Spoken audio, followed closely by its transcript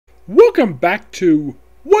Welcome back to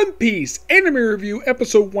One Piece Anime Review,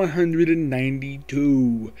 episode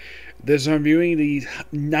 192. This I'm reviewing the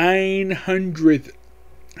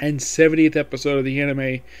 970th episode of the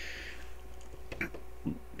anime,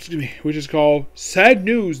 which is called Sad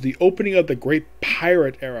News, the opening of the Great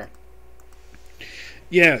Pirate Era.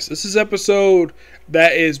 Yes, this is episode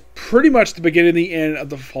that is pretty much the beginning and the end of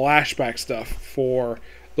the flashback stuff for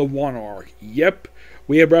the Wano arc. Yep,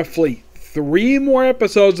 we have roughly 3 more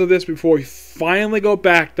episodes of this before we finally go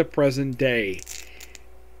back to present day.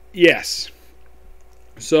 Yes.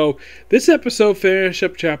 So, this episode finished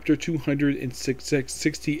up chapter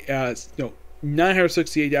 968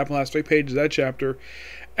 down the last 3 pages of that chapter,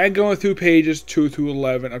 and going through pages 2 through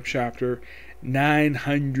 11 of chapter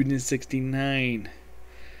 969.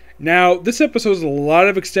 Now, this episode has a lot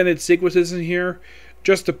of extended sequences in here,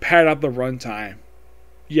 just to pad out the runtime.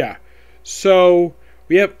 Yeah. So,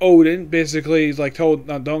 we have Oden, basically, he's like told,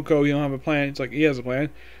 no, don't go, you don't have a plan. It's like, he has a plan.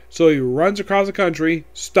 So he runs across the country,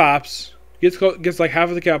 stops, gets like half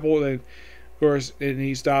of the capital, then, of course, and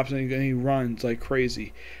he stops and he runs like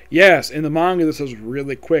crazy. Yes, in the manga, this was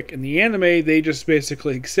really quick. In the anime, they just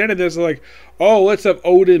basically extended this, like, oh, let's have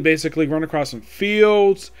Oden basically run across some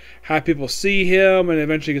fields, have people see him, and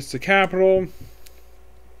eventually gets to the capital.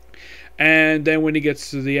 And then when he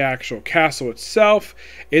gets to the actual castle itself,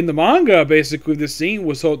 in the manga, basically, this scene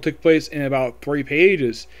took place in about 3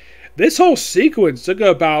 pages. This whole sequence took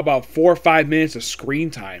about 4 or 5 minutes of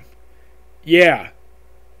screen time. Yeah.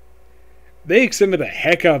 They extended the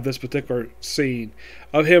heck out of this particular scene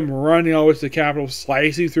of him running all the way to the capital,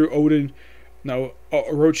 slicing through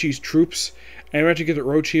Orochi's troops, and eventually get to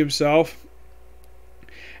Orochi himself.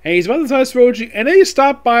 And he's about to slice Orochi, and then he's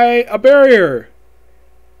stopped by a barrier.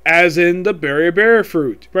 As in the berry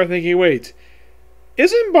fruit. You're thinking, wait,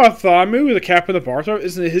 isn't Bartholomew the captain of Bartholomew?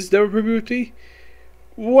 Isn't it his deputy?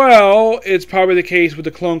 Well, it's probably the case with the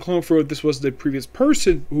clone fruit. This was the previous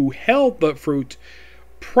person who held the fruit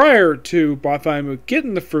prior to Bartholomew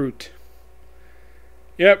getting the fruit.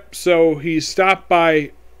 Yep, so he stopped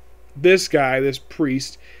by this guy, this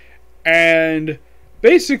priest, and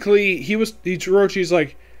basically Orochi's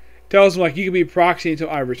like, tells him like, you can be proxy until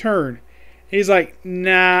I return. He's like,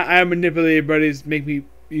 nah, I manipulated buddies, make me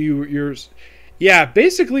yours. Yeah,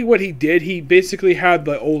 basically what he did, he basically had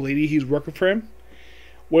the old lady he's working for him,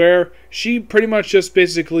 where she pretty much just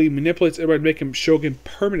basically manipulates everybody to make him Shogun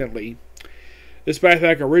permanently. Despite the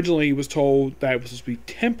fact originally he was told that it was supposed to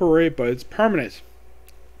be temporary, but it's permanent.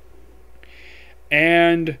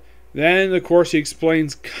 And then, of course, he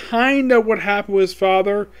explains kind of what happened with his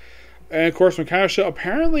father. And, of course, Mikasha,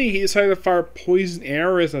 apparently he decided to fire poison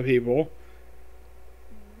arrows at people.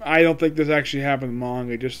 I don't think this actually happened in the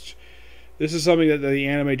manga. This is something that the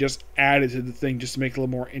anime just added to the thing just to make it a little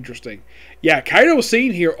more interesting. Yeah, Kaido's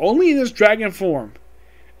seen here only in this dragon form.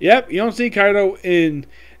 Yep, you don't see Kaido in...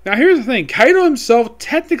 Now, here's the thing. Kaido himself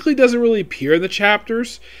technically doesn't really appear in the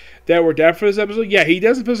chapters that were done for this episode. Yeah, he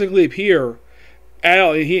doesn't physically appear at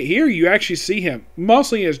all. Here, you actually see him,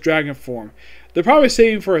 mostly in his dragon form. They're probably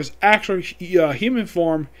saving for his actual human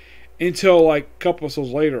form until, like, a couple episodes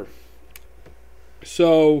later.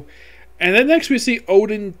 So, and then next we see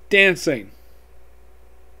Oden dancing.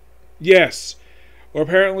 Yes. Or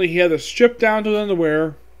apparently he had to strip down to the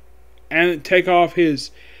underwear and take off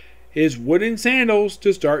his wooden sandals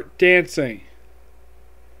to start dancing.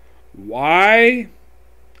 Why?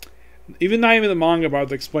 Not even the manga about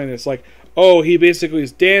to explain this. Like, oh, he basically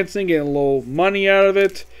is dancing, getting a little money out of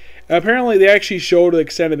it. And apparently they actually showed the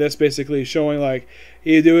extent of this, basically showing like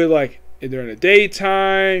he do it like during the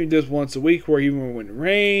daytime, just once a week, where even when it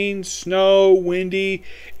rains, snow, windy.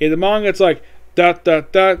 In the manga, it's like dot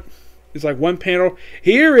dot dot. It's like one panel.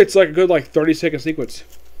 Here, it's like a good 30-second sequence.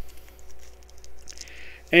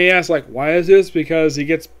 And he asks like, why is this? Because he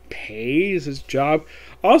gets paid. It's his job.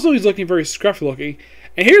 Also, he's looking very scruffy looking.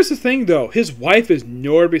 And here's the thing, though, his wife is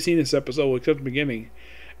nowhere to be seen in this episode except the beginning.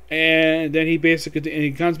 And then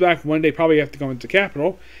he comes back one day, probably after going to the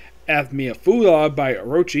capital, after being fooled by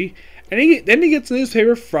Orochi. And then he gets a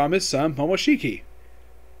newspaper from his son, Momoshiki,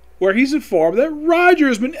 where he's informed that Roger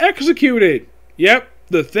has been executed. Yep,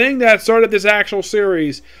 the thing that started this actual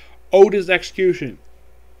series, Oden's execution,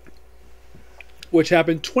 which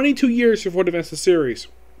happened 22 years before the events of the series.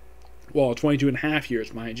 Well, 22 and a half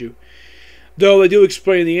years, mind you. Though they do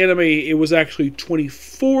explain in the anime, it was actually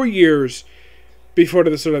 24 years before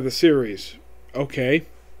the start of the series. Okay.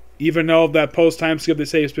 Even though that post-time skip, they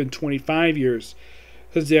say it's been 25 years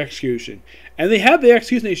since the execution. And they have the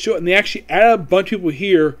execution, and they actually add a bunch of people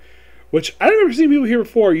here, which I've never seen people here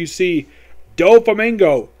before. You see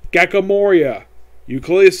Doflamingo, Gekko Moria. You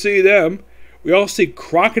clearly see them. We also see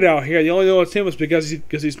Crocodile here. The only know it's him was because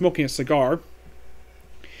he's smoking a cigar.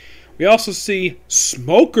 We also see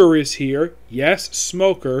Smoker is here. Yes,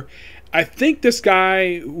 Smoker. I think this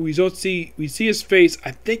guy, we see his face.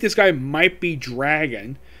 I think this guy might be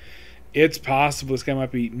Dragon. It's possible this guy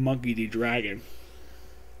might be Monkey D. Dragon.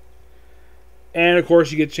 And of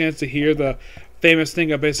course, you get a chance to hear the famous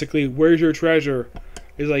thing of basically, "Where's your treasure?"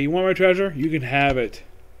 He's like, "You want my treasure? You can have it."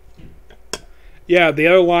 Yeah, the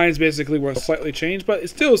other lines basically were slightly changed, but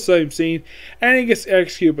it's still the same scene. And he gets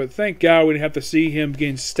executed, but thank God we didn't have to see him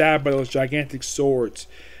getting stabbed by those gigantic swords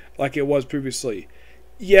like it was previously.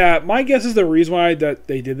 Yeah, my guess is the reason why that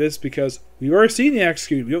they did this, because we've already seen the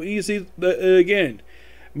execution. We don't need to see it again.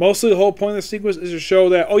 Mostly the whole point of the sequence is to show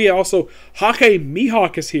that, oh yeah, also, Hawkeye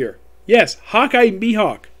Mihawk is here. Yes, Hawkeye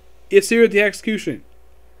Mihawk is here at the execution.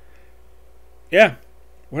 Yeah.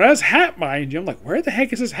 When I was hat mind you, I'm like, where the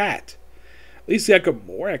heck is his hat? At least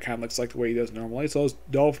Yakamura kind of looks like the way he does normally. So does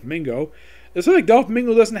Doflamingo. It's like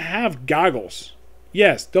Doflamingo doesn't have goggles.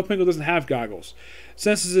 Yes, Doflamingo doesn't have goggles.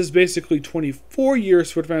 Since this is basically 24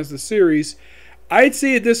 years for the fans of the series, I'd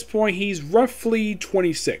say at this point he's roughly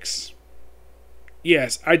 26.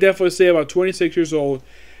 Yes, I definitely say about 26 years old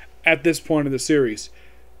at this point of the series.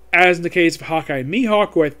 As in the case of Hawkeye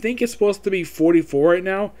Mihawk, who I think is supposed to be 44 right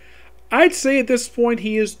now, I'd say at this point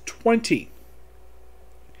he is 20.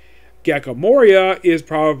 Gekko Moria is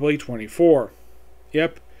probably 24.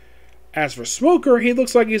 Yep. As for Smoker, he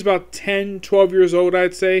looks like he's about 10, 12 years old,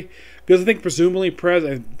 I'd say. Because I think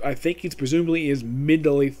I think he's presumably his mid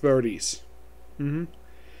to late 30s.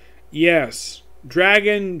 Yes.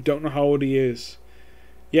 Dragon, don't know how old he is.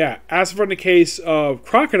 Yeah, as for in the case of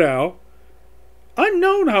Crocodile,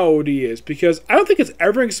 unknown how old he is, because I don't think it's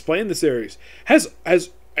ever explained in the series. Has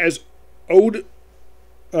Oda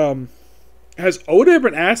ever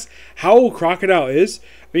been asked how old Crocodile is?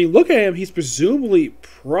 I mean, look at him. He's presumably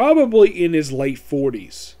probably in his late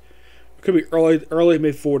 40s. Could be early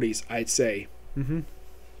mid 40s, I'd say.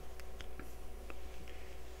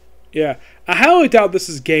 Yeah, I highly doubt this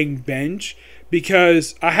is Gang Benj,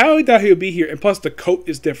 because I highly doubt he'll be here. And plus, the coat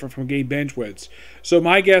is different from Gang Benjwood's. So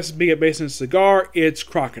my guess is, being it based on a cigar, it's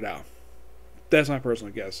Crocodile. That's my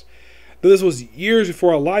personal guess. But this was years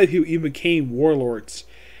before a lot of people even became warlords.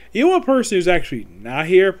 You know, one person who's actually not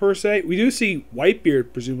here per se? We do see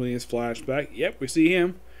Whitebeard, presumably in his flashback. Yep, we see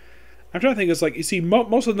him. I'm trying to think. It's like, you see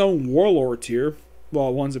most of the known warlords here.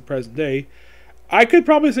 Well, ones at present day. I could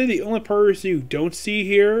probably say the only person you don't see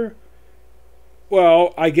here,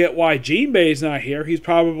 well, I get why Jinbei's not here. He's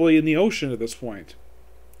probably in the ocean at this point.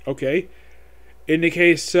 Okay. In the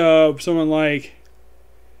case of someone like,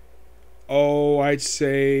 I'd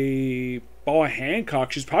say Paula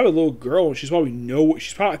Hancock, she's probably a little girl.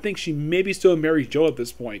 I think she may be still Mary Jo at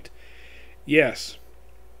this point. Yes.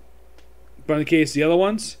 But in the case of the other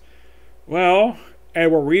ones, well,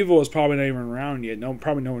 Edward Reevil is probably not even around yet.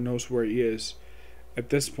 Probably no one knows where he is at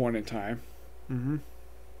this point in time.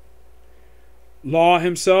 Law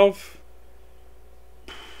himself,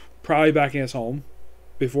 probably back in his home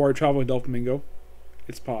before traveling to Doflamingo.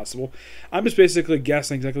 It's possible. I'm just basically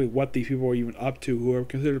guessing exactly what these people are even up to, who are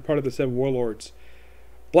considered part of the Seven Warlords.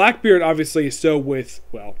 Blackbeard obviously is still with,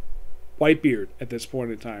 well, Whitebeard at this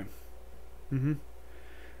point in time.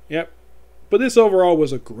 Yep. But this overall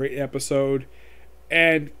was a great episode,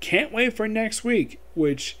 and can't wait for next week,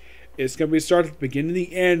 which is going to be started at the beginning and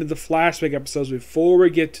the end of the flashback episodes before we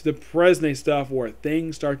get to the present day stuff where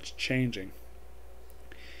things start changing.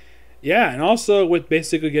 Yeah, and also with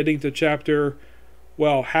basically getting to chapter,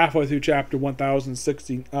 well, halfway through chapter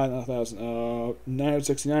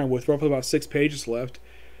 969 with roughly about 6 pages left.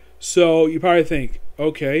 So you probably think,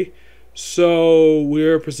 okay, so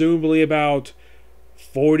we're presumably about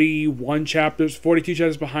 42 chapters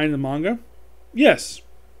behind the manga? Yes,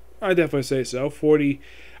 I definitely say so.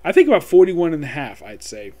 I think about 41 and a half, I'd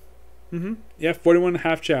say. Yeah, 41 and a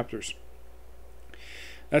half chapters.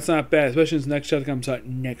 That's not bad, especially since the next chapter comes out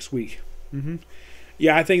next week.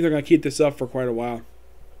 Yeah, I think they're going to keep this up for quite a while.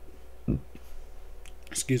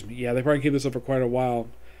 Excuse me. Yeah, they probably keep this up for quite a while.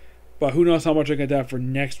 But who knows how much I can do for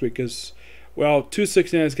next week, because, well,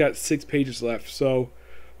 269 has got 6 pages left, so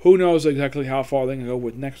who knows exactly how far they're going to go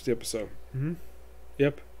with next episode.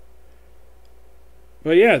 Yep.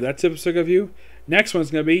 But yeah, that's episode of you. Next one's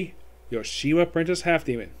going to be Yoshima Princess Half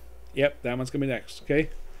Demon. Yep, that one's going to be next, okay?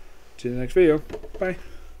 See you in the next video. Bye.